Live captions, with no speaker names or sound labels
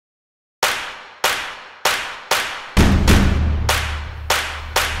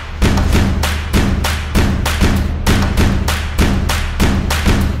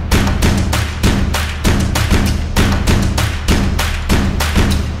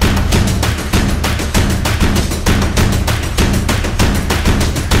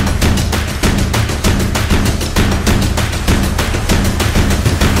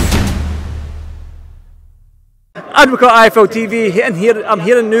McCART IFL TV, and I'm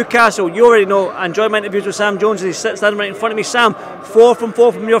here in Newcastle. You already know, I enjoy my interviews with Sam Jones, he's standing right in front of me. Sam, 4 from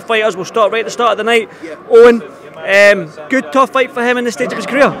 4 from your fighters. We'll start right at the start of the night. Yeah. Owen, good tough fight for him in this stage of his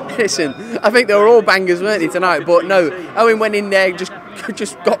career. Listen, I think they were all bangers, weren't they, tonight? But no, Owen went in there, just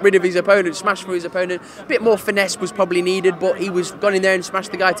got rid of his opponent, smashed through his opponent. A bit more finesse was probably needed, but he was gone in there and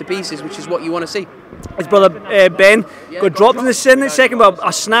smashed the guy to pieces, which is what you want to see. His brother Ben got dropped in the second, well,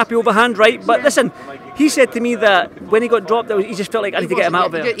 a snappy overhand, right? But listen, he said to me that when he got dropped, he just felt like I need to get him out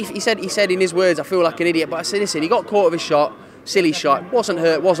of there. He said in his words, I feel like an idiot. But I said, listen, he got caught with a shot, silly shot, wasn't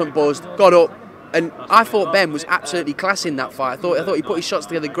hurt, wasn't buzzed, got up. And I thought Ben was absolutely class in that fight. I thought he put his shots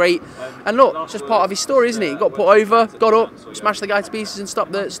together great. And look, it's just part of his story, isn't it? He got put over, got up, smashed the guy to pieces and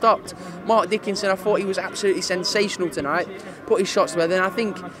stopped. Mark Dickinson, I thought he was absolutely sensational tonight. Put his shots together. And I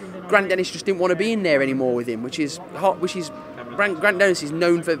think Grant Dennis just didn't want to be in there anymore with him, which is Grant Dennis is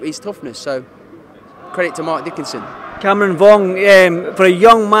known for his toughness. So credit to Mark Dickinson. Cameron Vong, for a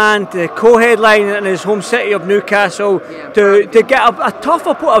young man to co-headline in his home city of Newcastle, to get a tough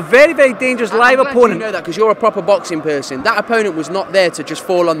opponent, a very, very dangerous live opponent. You know that because you're a proper boxing person. That opponent was not there to just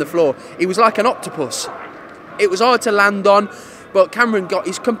fall on the floor. He was like an octopus. It was hard to land on, but Cameron got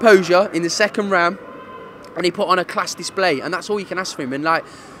his composure in the second round, and he put on a class display, and that's all you can ask for him. And like,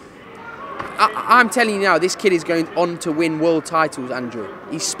 I'm telling you now, this kid is going on to win world titles, Andrew.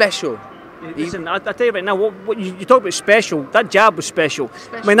 He's special. Listen, I tell you right now, what you talk about special, that jab was special.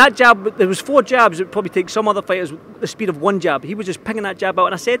 I mean, that jab, there was 4 jabs, it would probably take some other fighters the speed of 1 jab. He was just picking that jab out,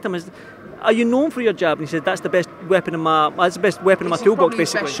 and I said to him, are you known for your jab? And he said, that's the best weapon in my toolbox,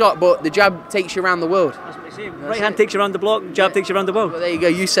 basically. Best shot, but the jab takes you around the world. That's what I say. Right hand takes you around the block, jab takes you around the world. Well, there you go,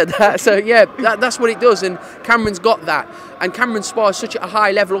 you said that. So yeah, that's what it does, and Cameron's got that. And Cameron spars such at a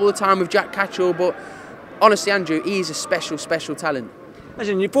high level all the time with Jack Catchall, but honestly, Andrew, he is a special talent.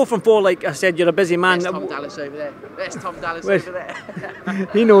 Listen, you're 4 from 4, like I said, you're a busy man. There's Tom Dallas over there. There's Tom Dallas over there.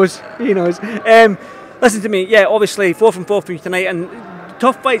 He knows. Listen to me, yeah, obviously 4 from 4 for you tonight, and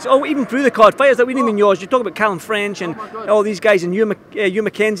tough fights, even through the card, fighters that we didn't even yours. You talk about Callum French and all these guys, and Hugh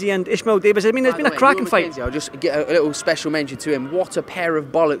McKenzie and Ishmael Davis. I mean, there's been a cracking fight. I'll just get a little special mention to him. What a pair of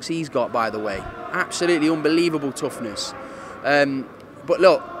bollocks he's got, by the way. Absolutely unbelievable toughness. But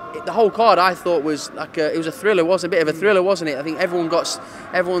look, the whole card I thought was like it was a thriller, a bit of a thriller, wasn't it? I think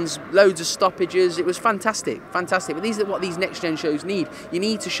everyone's loads of stoppages. It was fantastic. But these are what these next gen shows need. You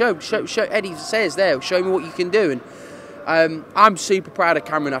need to show. Eddie says there, show me what you can do. And I'm super proud of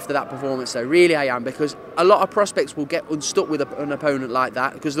Cameron after that performance, though. Really, I am, because a lot of prospects will get unstuck with an opponent like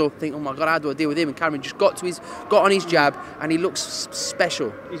that because they'll think, oh my God, how do I deal with him? And Cameron just got on his jab, and he looks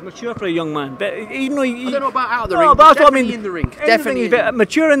special. He's mature for a young man, but even though I don't know about out of the ring, but definitely in the ring. Definitely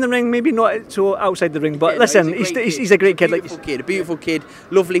mature in the ring, maybe not so outside the ring. But listen, he's a great kid. A beautiful kid,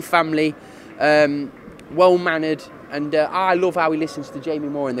 lovely family, well mannered. And I love how he listens to Jamie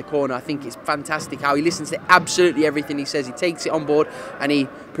Moore in the corner. I think it's fantastic how he listens to absolutely everything he says. He takes it on board and he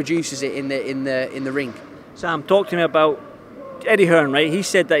produces it in the ring. Sam, talk to me about Eddie Hearn, right? He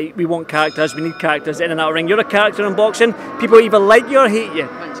said that we want characters, we need characters in and out of the ring. You're a character in boxing. People either like you or hate you.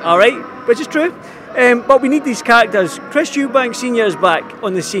 All right, which is true. But we need these characters. Chris Eubank Sr. is back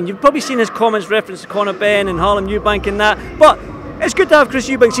on the scene. You've probably seen his comments reference to Conor Ben and Harlem Eubank and that. But it's good to have Chris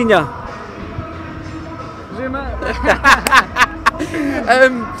Eubank Sr.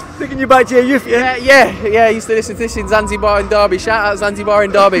 Taking you back to your youth, yeah. I used to listen to this in Zanzibar and Derby. Shout out Zanzibar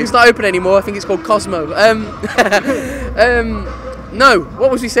and Derby. It's not open anymore. I think it's called Cosmo. No, what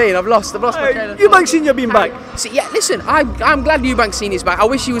was we saying? I've lost my train of thought. Eubank Senior being back. See, yeah, listen, I'm glad Eubank Senior's back. I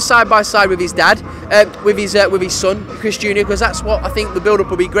wish he was side by side with his dad, with his son Chris Jr. Because that's what I think the build-up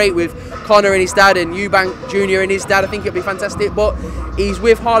will be great with Conor and his dad and Eubank Jr. and his dad. I think it'll be fantastic. But he's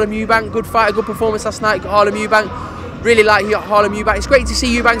with Harlem Eubank. Good fight, a good performance last night. Harlem Eubank. Really like Harlem Eubank. It's great to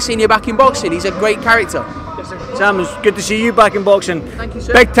see Eubank Senior back in boxing. He's a great character. Sam, it's good to see you back in boxing. Thank you,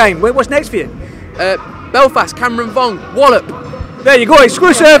 sir. Big time. Wait, what's next for you? Belfast, Cameron Vong, Wallop. There you go,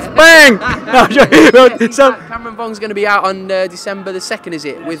 exclusive, bang! Cameron Vong's going to be out on December the 2nd, is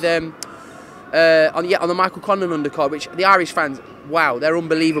it? With on the Michael Conlon undercard, which the Irish fans, wow, they're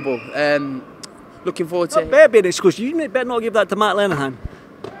unbelievable. Looking forward to. That better be an exclusive. You better not give that to Matt Lenihan.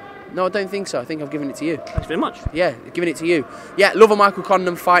 No, I don't think so. I think I've given it to you. Thanks very much. Yeah, giving it to you. Yeah, love a Michael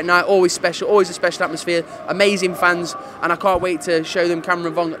Condon fight night. Always special, always a special atmosphere. Amazing fans, and I can't wait to show them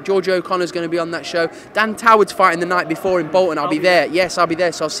Cameron Vong. George O'Connor's going to be on that show. Dan Toward's fighting the night before in Bolton. I'll be there. Yes, I'll be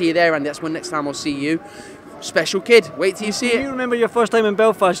there, so I'll see you there, and that's when next time I'll see you. Special kid. Wait till you see it. Do you remember your first time in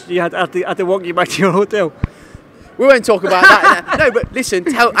Belfast? You had to walk you back to your hotel? We won't talk about that. No, but listen,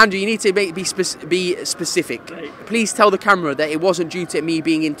 tell Andrew, you need to be specific. Right. Please tell the camera that it wasn't due to me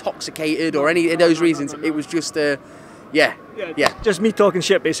being intoxicated or any of those reasons. It was just, yeah. Just me talking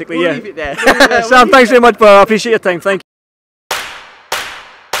shit, basically. We'll yeah. leave it there. Sam, thanks very much, bro. I appreciate your time. Thank you.